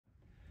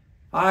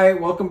Hi,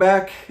 welcome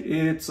back.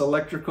 It's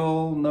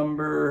electrical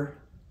number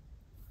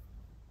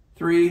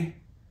 3.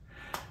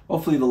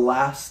 Hopefully the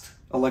last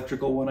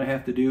electrical one I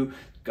have to do.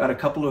 Got a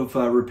couple of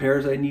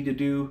repairs I need to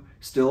do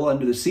still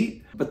under the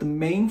seat, but the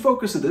main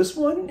focus of this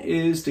one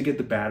is to get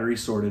the battery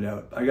sorted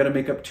out. I got to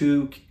make up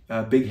 2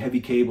 big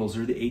heavy cables,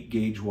 or the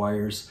 8-gauge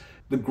wires,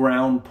 the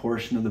ground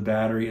portion of the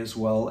battery, as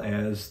well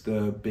as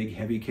the big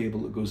heavy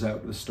cable that goes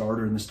out to the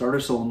starter and the starter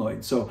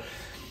solenoid. So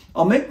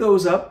I'll make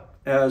those up,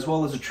 as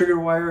well as a trigger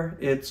wire.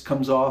 It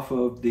comes off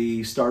of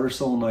the starter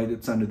solenoid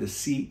that's under the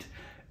seat,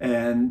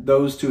 and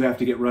those 2 have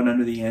to get run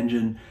under the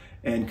engine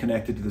and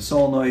connected to the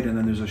solenoid, and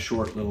then there's a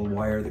short little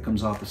wire that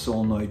comes off the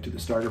solenoid to the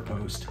starter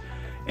post.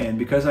 And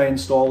because I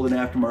installed an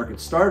aftermarket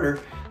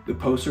starter, the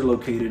posts are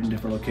located in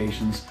different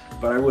locations,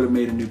 but I would have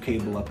made a new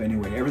cable up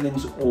anyway.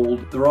 Everything's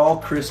old, they're all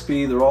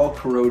crispy, they're all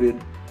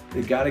corroded,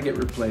 they got to get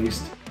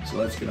replaced, so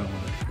let's get on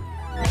with it.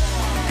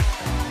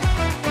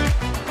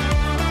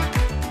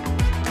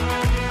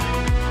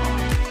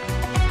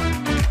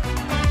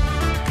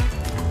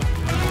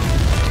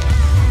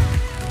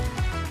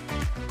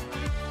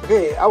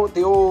 Okay, out with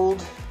the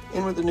old,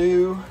 in with the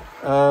new,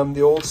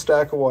 the old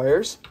stack of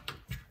wires.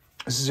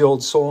 This is the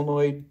old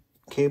solenoid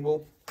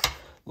cable, a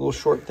little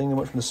short thing that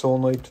went from the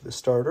solenoid to the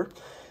starter.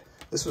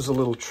 This was a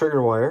little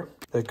trigger wire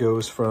that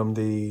goes from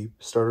the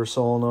starter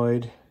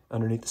solenoid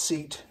underneath the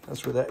seat.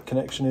 That's where that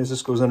connection is.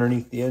 This goes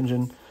underneath the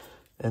engine.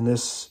 And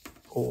this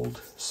old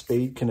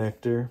spade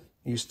connector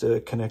used to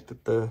connect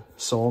at the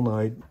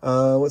solenoid.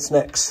 What's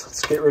next?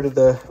 Let's get rid of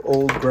the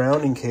old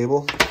grounding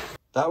cable.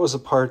 That was a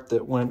part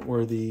that went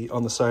where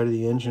on the side of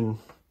the engine.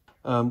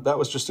 That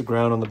was just a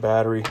ground on the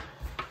battery,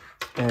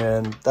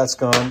 and that's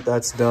gone,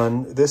 that's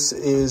done. This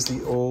is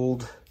the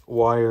old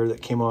wire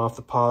that came off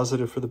the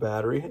positive for the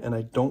battery, and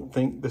I don't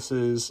think this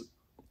is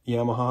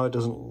Yamaha. It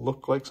doesn't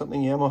look like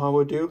something Yamaha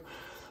would do.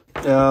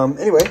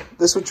 Anyway,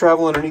 this would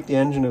travel underneath the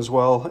engine as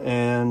well,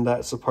 and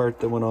that's the part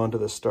that went onto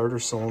the starter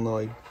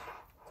solenoid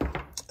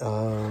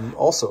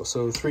also.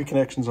 So 3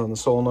 connections on the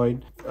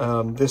solenoid.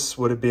 This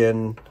would have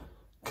been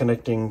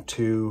connecting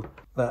to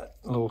that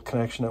little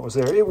connection that was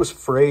there. It was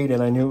frayed,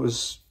 and I knew it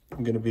was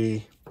going to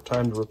be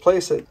time to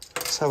replace it.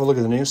 Let's have a look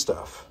at the new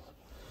stuff.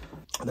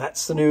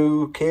 That's the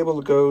new cable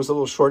that goes, a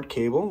little short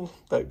cable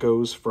that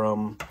goes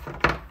from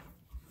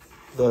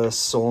the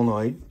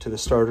solenoid to the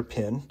starter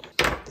pin.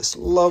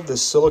 Love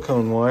this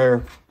silicone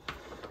wire.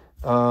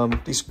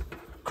 These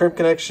crimp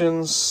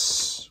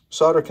connections,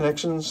 solder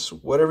connections,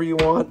 whatever you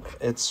want,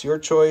 it's your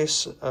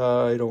choice.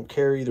 I don't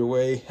care either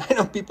way. I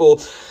know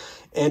people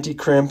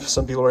anti-crimp,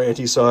 some people are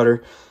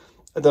anti-solder.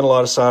 I've done a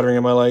lot of soldering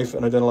in my life,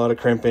 and I've done a lot of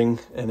crimping,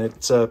 and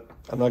it's I'm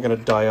not going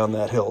to die on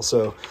that hill.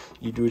 So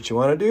you do what you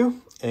want to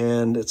do,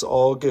 and it's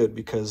all good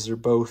because they're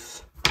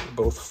both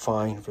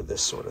fine for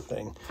this sort of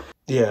thing.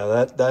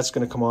 Yeah, that's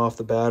going to come off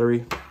the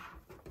battery,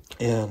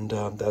 and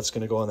that's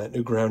going to go on that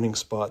new grounding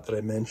spot that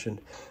I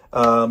mentioned.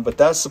 But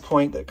that's the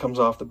point that comes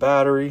off the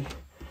battery.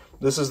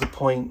 This is the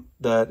point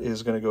that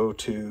is going to go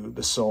to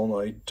the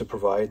solenoid to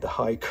provide the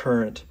high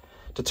current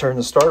to turn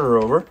the starter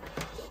over.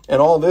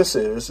 And all this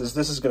is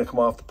this is going to come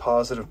off the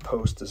positive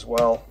post as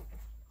well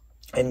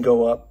and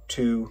go up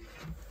to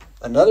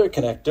another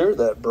connector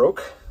that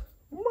broke.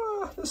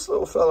 This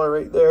little fella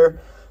right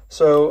there.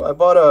 So I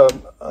bought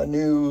a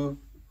new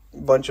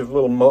bunch of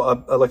little,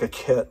 like a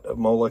kit of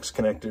Molex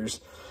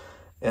connectors,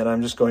 and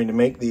I'm just going to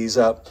make these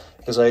up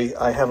because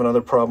I have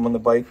another problem on the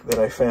bike that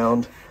I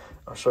found.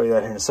 I'll show you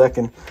that here in a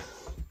second.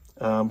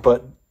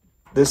 But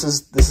this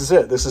is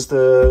it. This is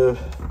the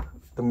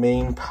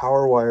main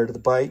power wire to the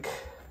bike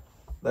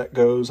that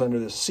goes under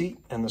the seat,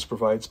 and this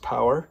provides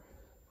power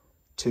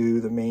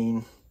to the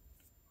main.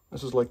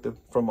 This is like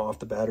from off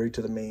the battery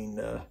to the main,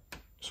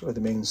 sort of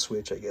the main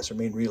switch, I guess, or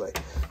main relay.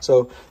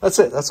 So that's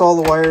it. That's all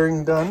the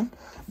wiring done.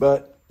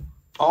 But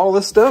all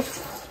this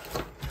stuff,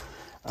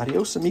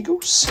 adios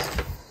amigos.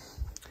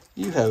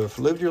 You have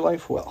lived your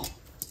life well.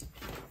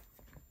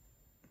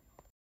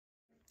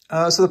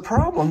 So the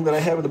problem that I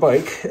have with the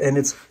bike, and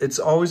it's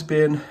always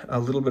been a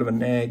little bit of a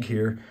nag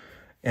here,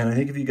 and I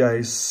think if you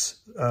guys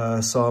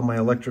saw my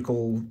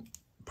electrical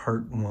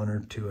part 1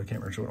 or 2, I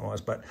can't remember what it was,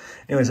 but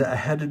anyways, I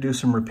had to do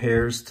some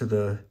repairs to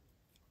the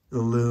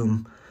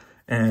loom,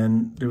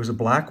 and there was a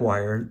black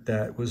wire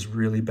that was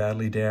really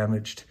badly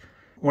damaged.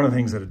 One of the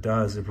things that it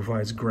does, it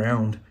provides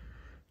ground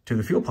to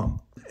the fuel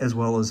pump, as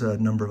well as a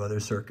number of other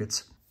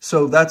circuits.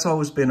 So that's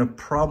always been a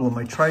problem.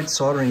 I tried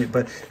soldering it,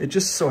 but it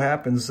just so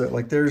happens that,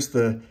 like, there's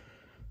the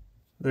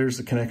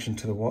connection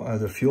to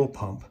the fuel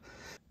pump.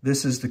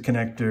 This is the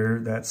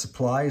connector that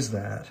supplies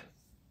that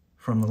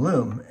from the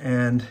loom.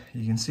 And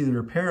you can see the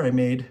repair I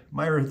made.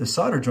 The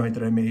solder joint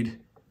that I made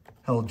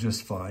held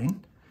just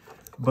fine,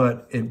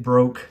 but it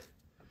broke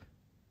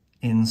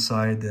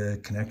inside the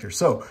connector.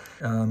 So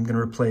I'm going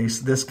to replace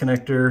this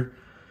connector.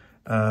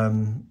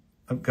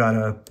 I've got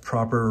a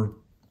proper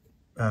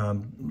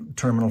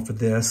terminal for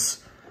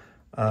this.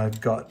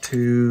 I've got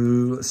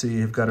to, let's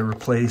see, I've got to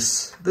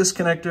replace this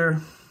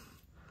connector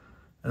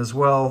as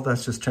well.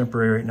 That's just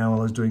temporary right now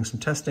while I was doing some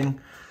testing.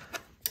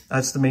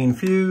 That's the main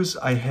fuse.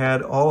 I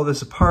had all of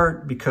this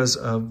apart because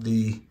of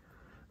the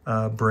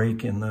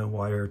break in the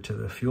wire to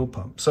the fuel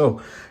pump.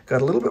 So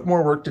got a little bit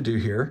more work to do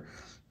here.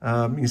 You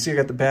can see I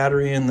got the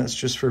battery in, that's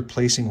just for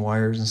placing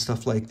wires and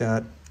stuff like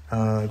that.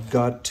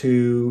 Got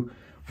to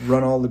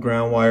run all the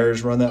ground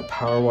wires, run that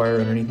power wire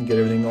underneath and get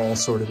everything all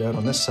sorted out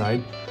on this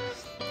side.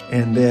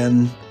 And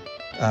then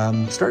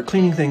start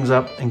cleaning things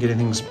up and getting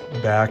things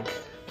back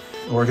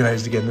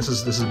organized again. This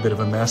is a bit of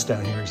a mess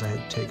down here because I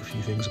had to take a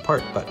few things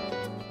apart, but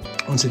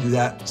once I do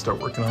that, start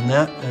working on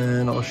that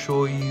and I'll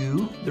show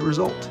you the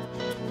result.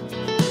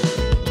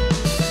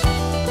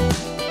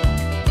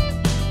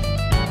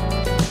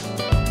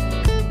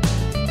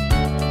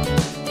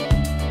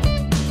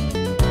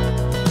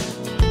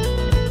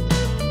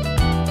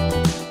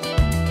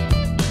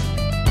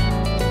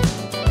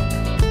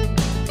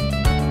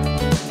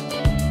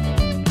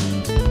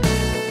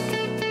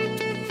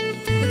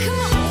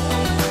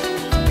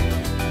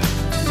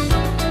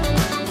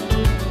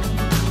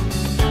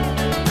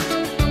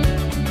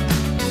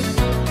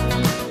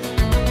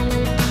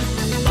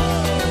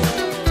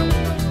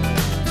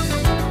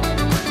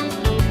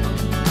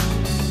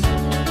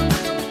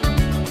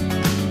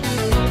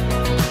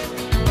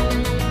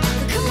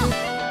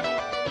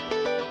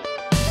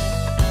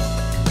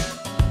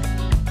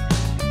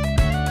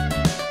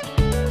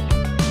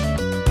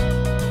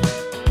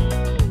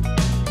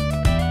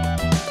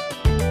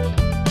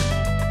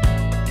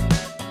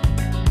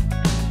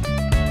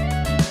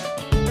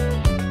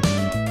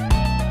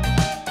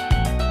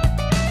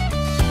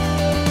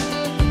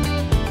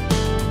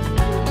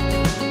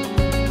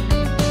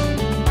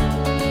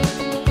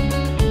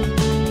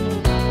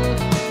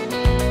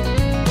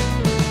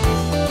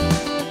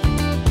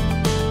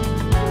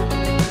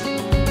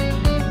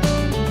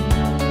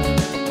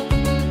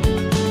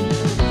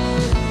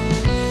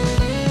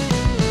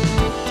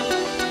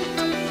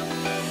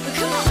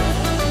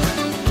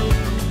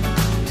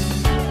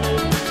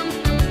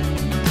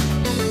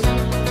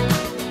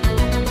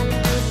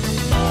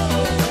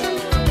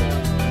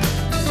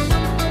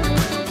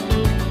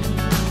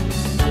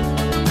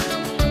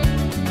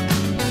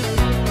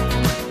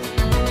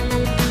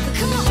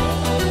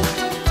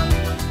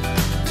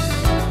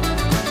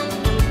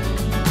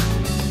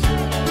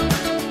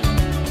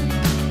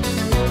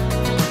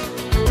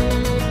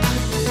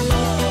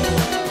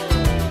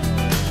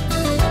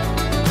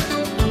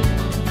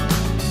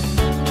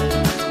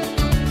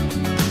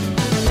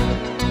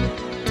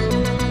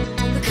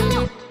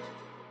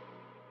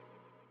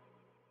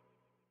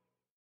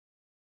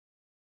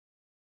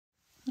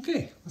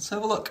 Okay, let's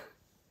have a look.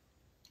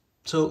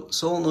 So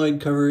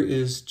solenoid cover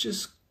is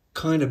just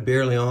kind of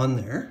barely on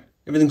there.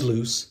 Everything's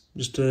loose,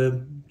 just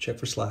to check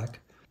for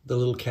slack. The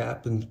little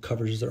cap and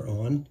covers are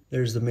on.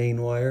 There's the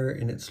main wire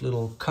in its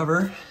little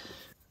cover.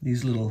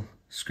 These little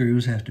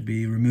screws have to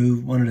be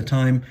removed one at a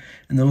time,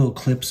 and the little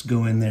clips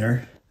go in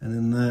there. And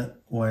then that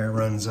wire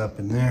runs up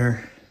in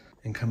there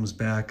and comes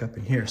back up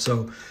in here.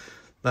 So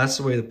that's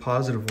the way the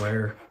positive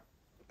wire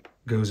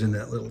goes in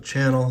that little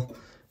channel,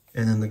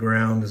 and then the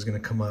ground is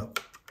going to come up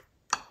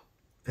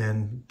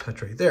and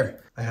touch right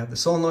there. I have the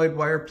solenoid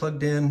wire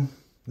plugged in.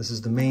 This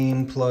is the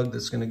main plug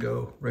that's going to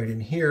go right in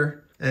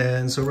here.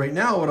 And so right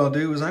now what I'll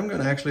do is I'm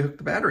going to actually hook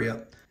the battery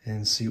up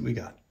and see what we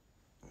got.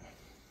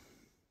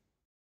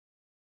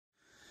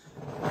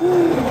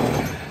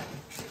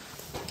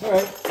 All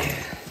right.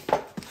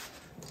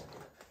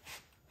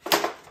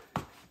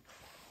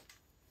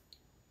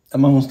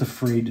 I'm almost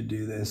afraid to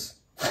do this.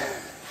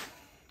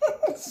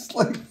 It's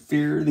like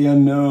fear of the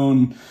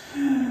unknown.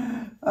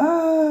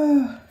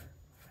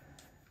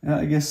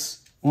 I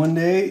guess one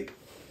day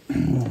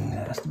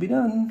it has to be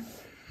done.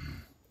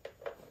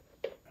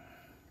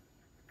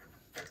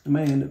 I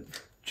may end up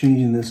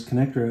changing this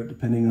connector out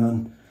depending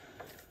on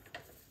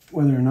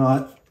whether or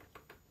not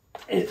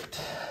it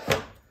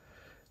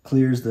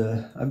clears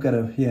the,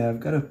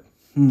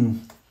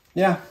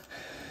 yeah,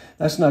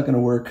 that's not going to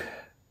work.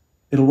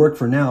 It'll work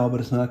for now, but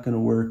it's not going to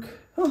work.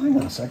 Oh, hang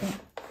on a second.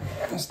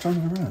 Let's turn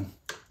it around.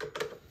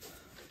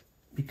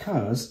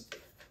 Because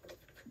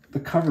the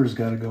cover's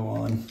got to go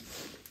on,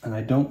 and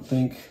I don't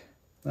think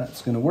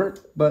that's going to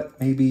work, but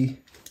maybe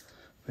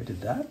if I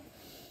did that,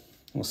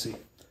 we'll see.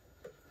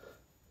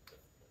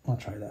 I'll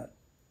try that.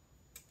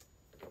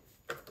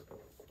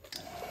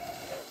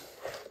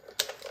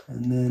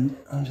 And then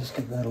I'll just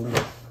give that a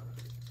little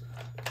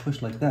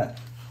push like that.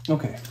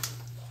 Okay.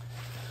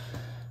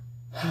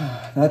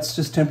 That's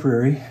just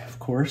temporary, of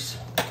course.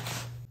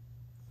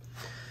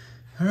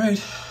 All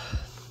right.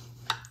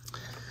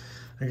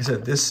 Like I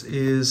said, this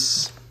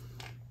is,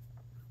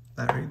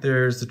 that right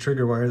there is the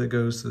trigger wire that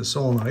goes to the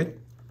solenoid.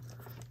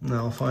 And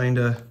I'll find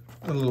a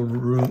little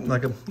room,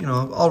 like a, you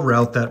know, I'll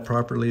route that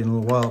properly in a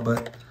little while,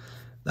 but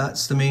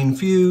that's the main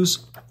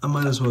fuse. I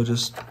might as well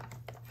just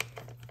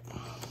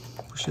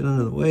push it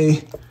under the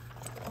way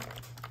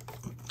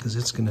because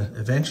it's gonna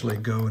eventually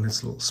go in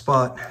its little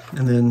spot.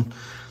 And then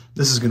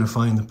this is gonna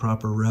find the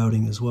proper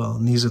routing as well.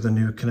 And these are the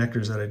new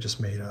connectors that I just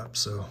made up,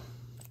 so.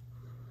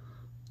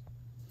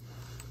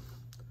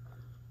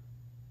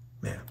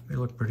 Man, they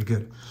look pretty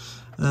good.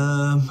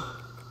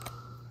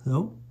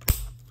 Nope.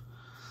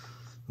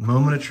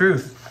 Moment of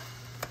truth.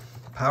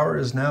 Power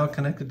is now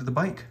connected to the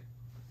bike.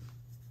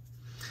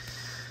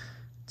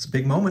 It's a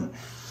big moment.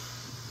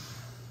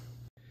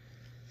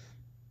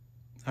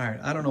 All right,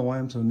 I don't know why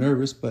I'm so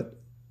nervous, but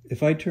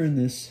if I turn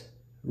this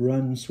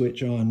run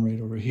switch on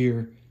right over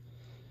here,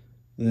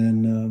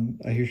 then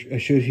I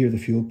should hear the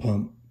fuel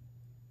pump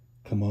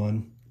come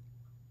on.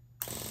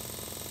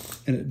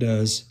 And it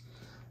does.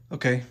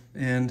 Okay,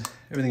 and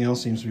everything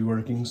else seems to be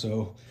working,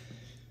 so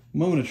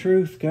moment of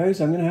truth, guys.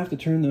 I'm gonna have to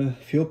turn the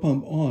fuel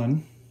pump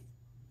on.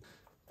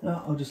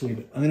 No, I'll just leave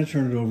it. I'm gonna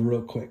turn it over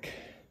real quick.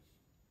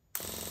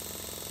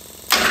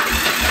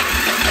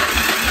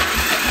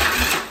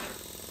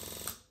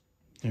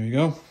 There you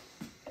go.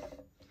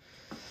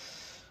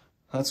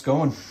 That's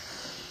going.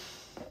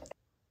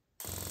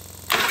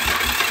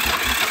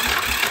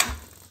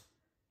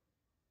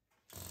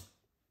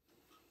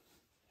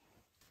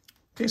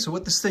 Okay, so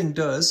what this thing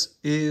does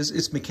is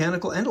it's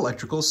mechanical and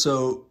electrical.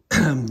 So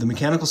the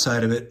mechanical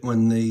side of it,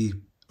 when the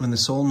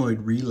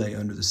solenoid relay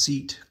under the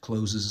seat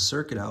closes a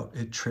circuit out,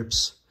 it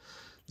trips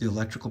the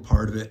electrical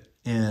part of it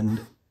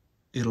and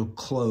it'll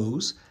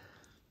close.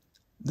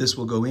 This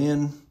will go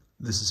in,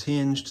 this is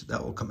hinged,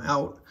 that will come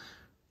out.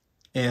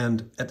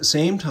 And at the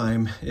same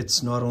time,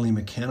 it's not only a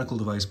mechanical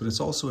device, but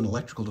it's also an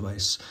electrical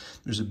device.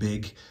 There's a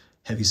big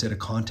heavy set of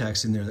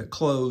contacts in there that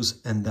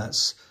close, and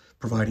that's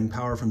providing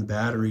power from the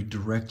battery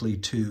directly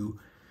to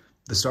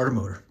the starter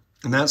motor.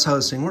 And that's how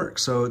this thing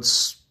works. So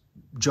its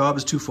job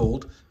is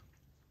twofold,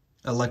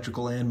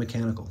 electrical and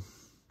mechanical.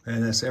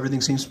 And everything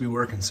seems to be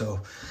working. So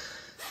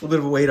a little bit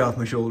of a weight off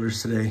my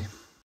shoulders today.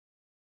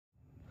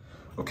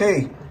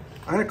 Okay,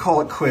 I'm gonna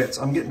call it quits.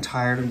 I'm getting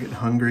tired, I'm getting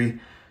hungry.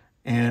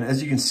 And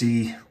as you can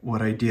see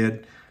what I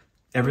did,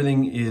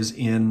 everything is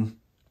in,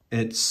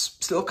 it's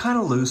still kind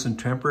of loose and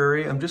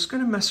temporary. I'm just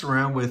gonna mess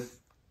around with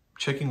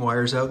checking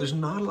wires out. There's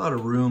not a lot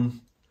of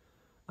room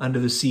under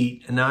the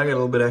seat, and now I got a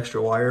little bit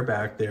extra wire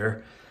back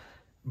there,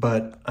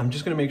 but I'm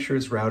just gonna make sure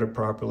it's routed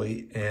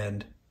properly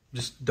and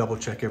just double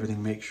check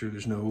everything, make sure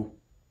there's no,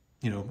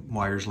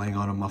 wires laying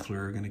on a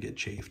muffler are gonna get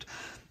chafed.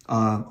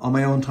 On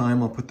my own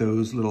time, I'll put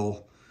those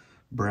little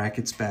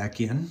brackets back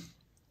in,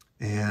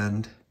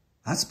 and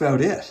that's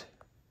about it.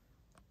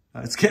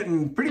 It's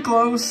getting pretty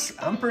close.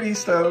 I'm pretty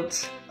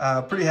stoked.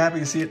 Pretty happy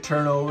to see it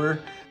turn over.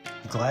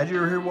 Glad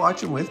you're here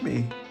watching with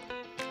me.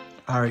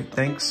 All right,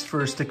 thanks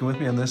for sticking with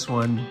me on this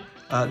one.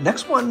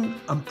 Next one,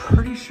 I'm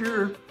pretty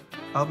sure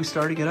I'll be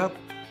starting it up.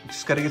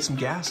 Just gotta get some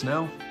gas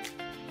now.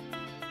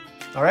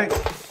 All right,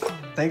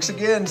 thanks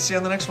again. See you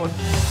on the next one.